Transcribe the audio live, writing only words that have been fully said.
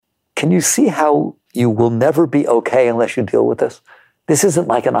Can you see how you will never be okay unless you deal with this? This isn't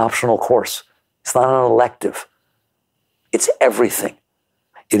like an optional course. It's not an elective. It's everything.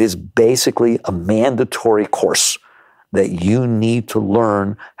 It is basically a mandatory course that you need to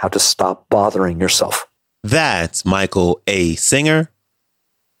learn how to stop bothering yourself. That's Michael A. Singer.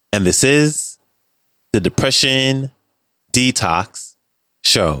 And this is the Depression Detox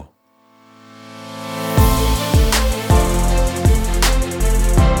Show.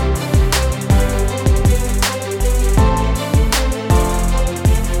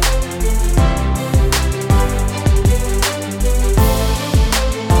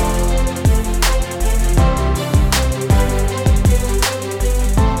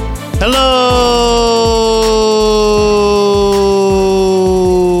 Hello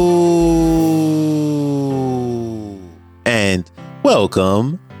and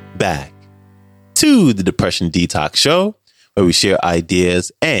welcome back to the Depression Detox Show, where we share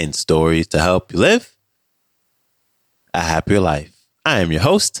ideas and stories to help you live a happier life. I am your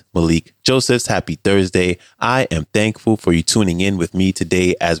host, Malik Josephs. Happy Thursday. I am thankful for you tuning in with me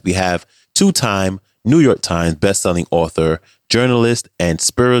today as we have two-time New York Times bestselling author, journalist, and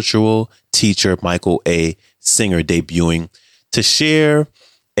spiritual teacher Michael A. Singer debuting to share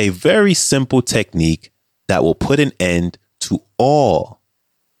a very simple technique that will put an end to all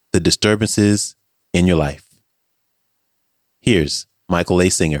the disturbances in your life. Here's Michael A.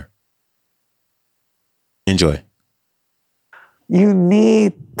 Singer. Enjoy. You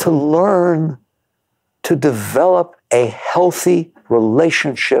need to learn to develop a healthy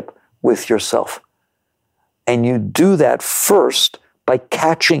relationship with yourself. And you do that first by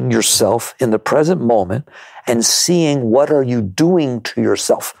catching yourself in the present moment and seeing what are you doing to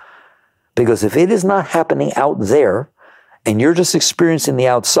yourself. Because if it is not happening out there and you're just experiencing the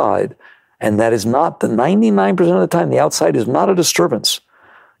outside, and that is not the 99% of the time, the outside is not a disturbance.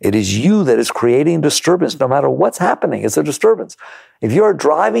 It is you that is creating disturbance. No matter what's happening, it's a disturbance. If you're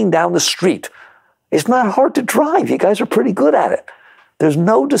driving down the street, it's not hard to drive. You guys are pretty good at it. There's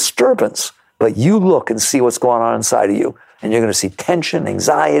no disturbance. But you look and see what's going on inside of you, and you're going to see tension,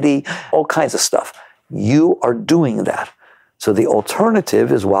 anxiety, all kinds of stuff. You are doing that. So the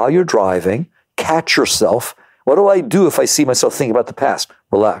alternative is while you're driving, catch yourself. What do I do if I see myself thinking about the past?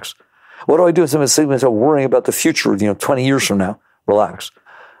 Relax. What do I do if I see myself worrying about the future, 20 years from now? Relax.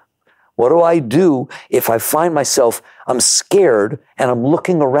 What do I do if I find myself, I'm scared and I'm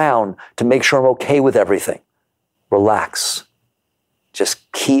looking around to make sure I'm okay with everything? Relax.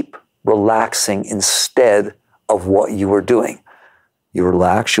 Just keep relaxing instead of what you were doing. You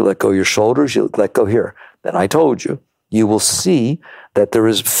relax, you let go of your shoulders, you let go here. Then I told you, you will see that there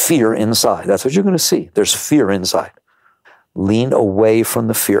is fear inside. That's what you're going to see. There's fear inside. Lean away from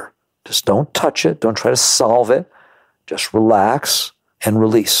the fear. Just don't touch it. Don't try to solve it. Just relax and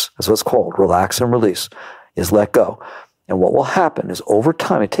release. That's what it's called. Relax and release is let go. And what will happen is over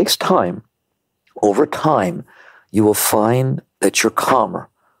time, it takes time. Over time, you will find that you're calmer.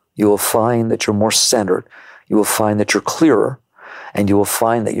 You will find that you're more centered. You will find that you're clearer. And you will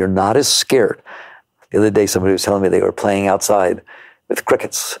find that you're not as scared. The other day, somebody was telling me they were playing outside with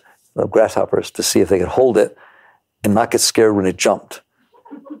crickets, grasshoppers, to see if they could hold it and not get scared when it jumped.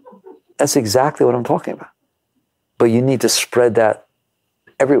 That's exactly what I'm talking about. But you need to spread that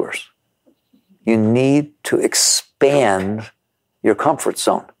everywhere. You need to expand your comfort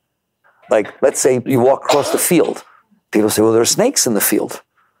zone. Like, let's say you walk across the field. People say, well, there are snakes in the field.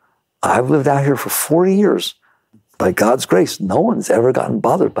 I've lived out here for 40 years. By God's grace, no one's ever gotten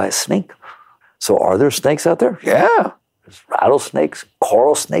bothered by a snake. So are there snakes out there? Yeah. There's rattlesnakes,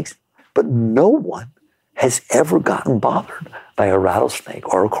 coral snakes. But no one has ever gotten bothered by a rattlesnake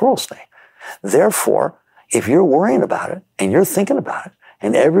or a coral snake. Therefore, if you're worrying about it and you're thinking about it,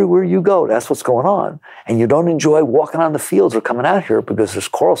 and everywhere you go, that's what's going on, and you don't enjoy walking on the fields or coming out here because there's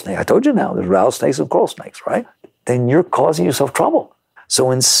coral snakes. I told you now, there's rattlesnakes and coral snakes, right? Then you're causing yourself trouble. So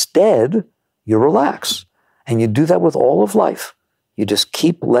instead, you relax. And you do that with all of life. You just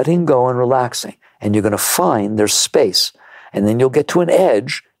keep letting go and relaxing. And you're going to find there's space. And then you'll get to an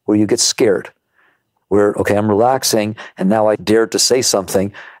edge where you get scared. Where, okay, I'm relaxing, and now I dared to say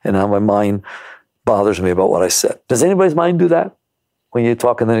something, and now my mind bothers me about what I said. Does anybody's mind do that? When you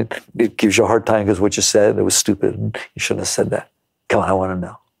talk and then it gives you a hard time because what you said, it was stupid, and you shouldn't have said that. Come on, I want to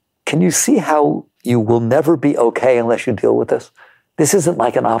know. Can you see how you will never be okay unless you deal with this? This isn't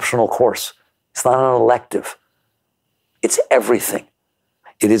like an optional course. It's not an elective. It's everything.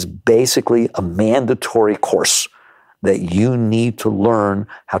 It is basically a mandatory course that you need to learn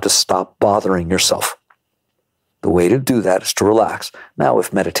how to stop bothering yourself. The way to do that is to relax. Now,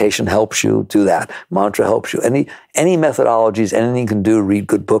 if meditation helps you, do that. Mantra helps you. Any methodologies, anything you can do, read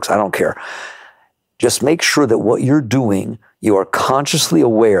good books, I don't care. Just make sure that what you're doing, you are consciously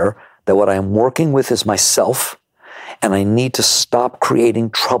aware that what I'm working with is myself, and I need to stop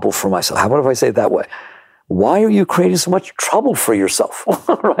creating trouble for myself. How about if I say it that way? Why are you creating so much trouble for yourself,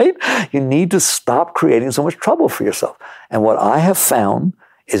 right? You need to stop creating so much trouble for yourself. And what I have found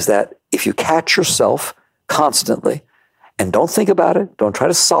is that if you catch yourself constantly and don't think about it, don't try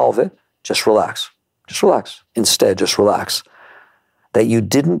to solve it, just relax. Just relax. Instead, just relax. That you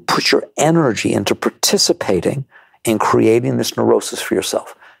didn't put your energy into participating in creating this neurosis for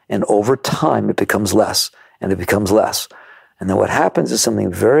yourself. And over time, it becomes less and it becomes less. And then what happens is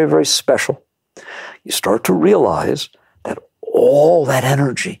something very, very special. You start to realize that all that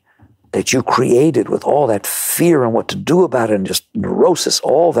energy that you created with all that fear and what to do about it and just neurosis,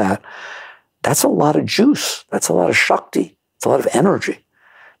 all that, that's a lot of juice. That's a lot of Shakti. It's a lot of energy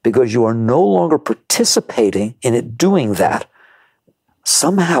because you are no longer participating in it doing that.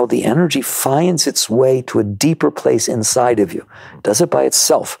 Somehow the energy finds its way to a deeper place inside of you. It does it by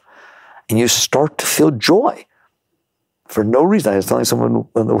itself. And you start to feel joy. For no reason. I was telling someone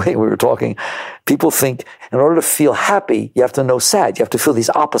on the way we were talking, people think in order to feel happy, you have to know sad. You have to feel these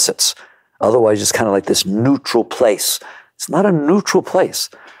opposites. Otherwise, it's kind of like this neutral place. It's not a neutral place.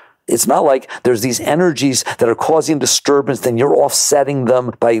 It's not like there's these energies that are causing disturbance, then you're offsetting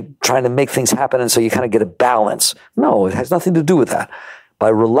them by trying to make things happen, and so you kind of get a balance. No, it has nothing to do with that. By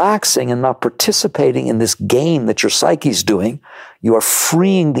relaxing and not participating in this game that your psyche's doing, you are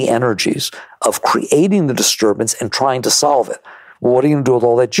freeing the energies of creating the disturbance and trying to solve it. Well, what are you going to do with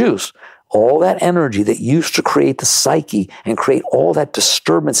all that juice? All that energy that used to create the psyche and create all that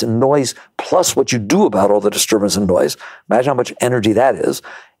disturbance and noise, plus what you do about all the disturbance and noise, imagine how much energy that is,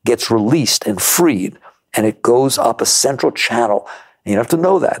 gets released and freed, and it goes up a central channel. And you don't have to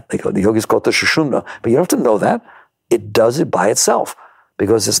know that. The yogis call it the Sushumna, but you don't have to know that. It does it by itself.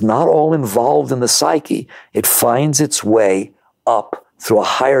 Because it's not all involved in the psyche. It finds its way up through a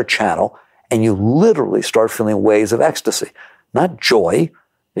higher channel, and you literally start feeling waves of ecstasy. Not joy.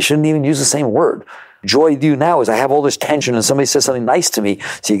 They shouldn't even use the same word. Joy to you now is I have all this tension and somebody says something nice to me,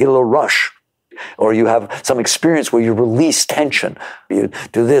 so you get a little rush. Or you have some experience where you release tension. You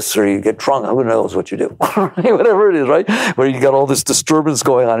do this or you get drunk. Who knows what you do? Whatever it is, right? Where you got all this disturbance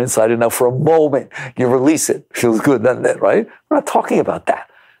going on inside, and now for a moment you release it. Feels good, doesn't it, right? We're not talking about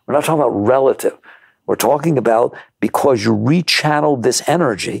that. We're not talking about relative. We're talking about because you rechanneled this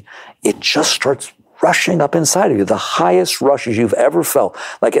energy, it just starts rushing up inside of you. The highest rushes you've ever felt,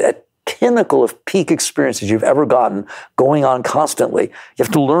 like a pinnacle of peak experiences you've ever gotten going on constantly. You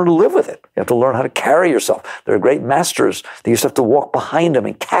have to learn to live with it. You have to learn how to carry yourself. There are great masters that you used to have to walk behind them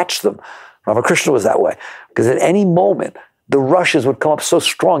and catch them. Ramakrishna was that way. Because at any moment, the rushes would come up so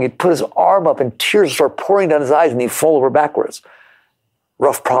strong, he'd put his arm up and tears would start pouring down his eyes and he'd fall over backwards.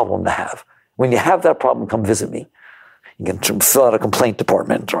 Rough problem to have. When you have that problem, come visit me. You can fill out a complaint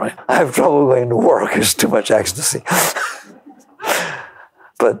department, right? I have trouble going to work. There's too much ecstasy.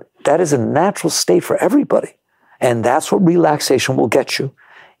 But that is a natural state for everybody. And that's what relaxation will get you,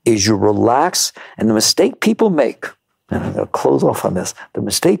 is you relax. And the mistake people make, and I'm going to close off on this, the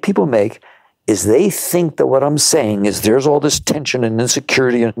mistake people make is they think that what I'm saying is there's all this tension and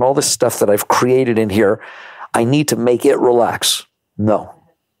insecurity and all this stuff that I've created in here. I need to make it relax. No,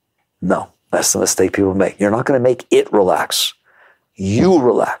 that's the mistake people make. You're not going to make it relax. You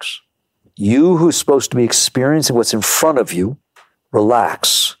relax. You who's supposed to be experiencing what's in front of you,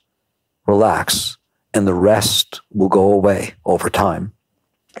 relax, and the rest will go away over time.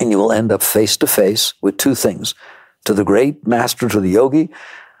 And you will end up face to face with two things. To the great master, to the yogi,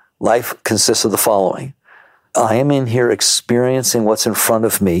 life consists of the following. I am in here experiencing what's in front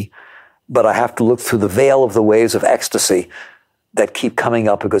of me, but I have to look through the veil of the waves of ecstasy that keep coming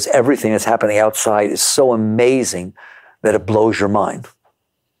up because everything that's happening outside is so amazing that it blows your mind.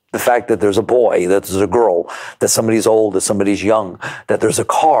 The fact that there's a boy, that there's a girl, that somebody's old, that somebody's young, that there's a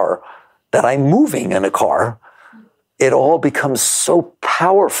car, that I'm moving in a car, it all becomes so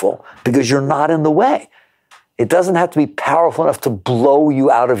powerful because you're not in the way. It doesn't have to be powerful enough to blow you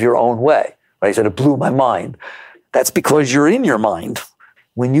out of your own way. Right? I said it blew my mind. That's because you're in your mind.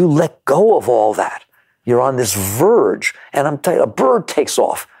 When you let go of all that, you're on this verge, and I'm telling you, a bird takes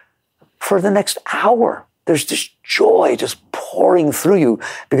off. For the next hour, there's this joy just pouring through you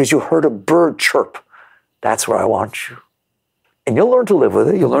because you heard a bird chirp. That's where I want you. And you'll learn to live with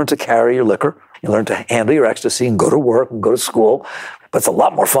it. You'll learn to carry your liquor. You'll learn to handle your ecstasy and go to work and go to school. But it's a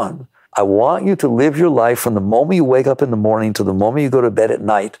lot more fun. I want you to live your life from the moment you wake up in the morning to the moment you go to bed at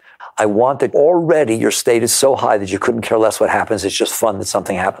night. I want that already your state is so high that you couldn't care less what happens. It's just fun that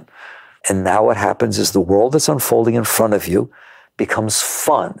something happened. And now what happens is the world that's unfolding in front of you becomes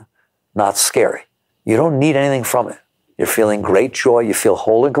fun, not scary. You don't need anything from it. You're feeling great joy. You feel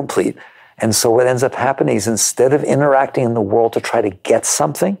whole and complete. And so what ends up happening is instead of interacting in the world to try to get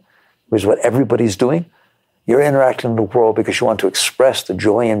something, which is what everybody's doing, you're interacting in the world because you want to express the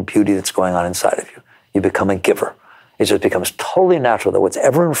joy and beauty that's going on inside of you. You become a giver. It just becomes totally natural that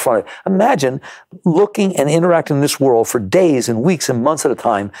whatever in front of you. Imagine looking and interacting in this world for days and weeks and months at a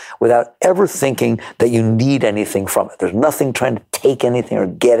time without ever thinking that you need anything from it. There's nothing trying to take anything or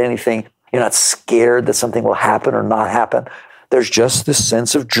get anything. You're not scared that something will happen or not happen. There's just this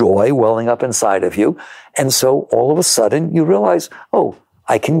sense of joy welling up inside of you. And so all of a sudden you realize, oh,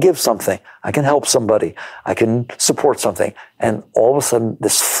 I can give something. I can help somebody. I can support something. And all of a sudden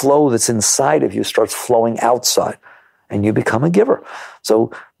this flow that's inside of you starts flowing outside and you become a giver.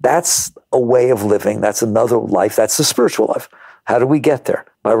 So that's a way of living. That's another life. That's the spiritual life. How do we get there?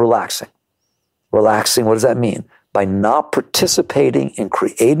 By relaxing. Relaxing, what does that mean? By not participating in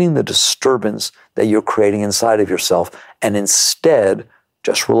creating the disturbance that you're creating inside of yourself and instead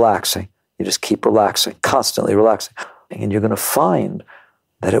just relaxing. You just keep relaxing, constantly relaxing. And you're going to find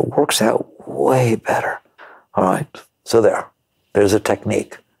that it works out way better. All right? So there's a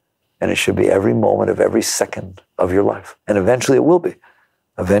technique. And it should be every moment of every second of your life. And eventually it will be.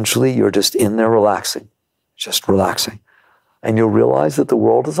 Eventually you're just in there relaxing, just relaxing. And you'll realize that the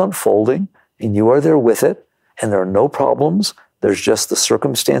world is unfolding and you are there with it. And there are no problems. There's just the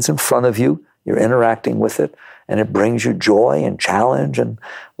circumstance in front of you. You're interacting with it. And it brings you joy and challenge. And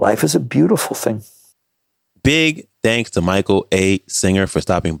life is a beautiful thing. Big thanks to Michael A. Singer for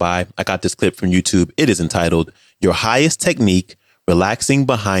stopping by. I got this clip from YouTube. It is entitled, Your Highest Technique, Relaxing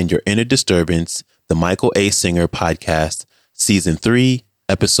Behind Your Inner Disturbance, the Michael A. Singer Podcast, Season 3,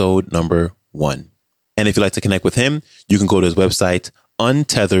 Episode number 1. And if you'd like to connect with him, you can go to his website,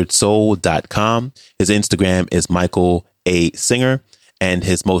 untetheredsoul.com. His Instagram is Michael A. Singer. And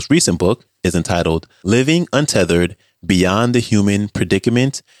his most recent book is entitled Living Untethered, Beyond the Human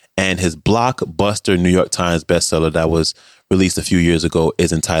Predicament. And his blockbuster New York Times bestseller that was released a few years ago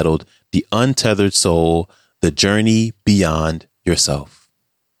is entitled The Untethered Soul, The Journey Beyond Yourself.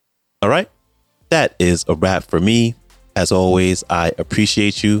 All right. That is a wrap for me. As always, I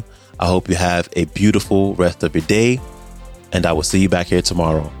appreciate you. I hope you have a beautiful rest of your day. And I will see you back here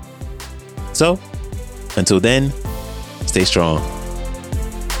tomorrow. So, until then, stay strong.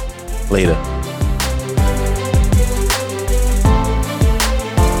 Later.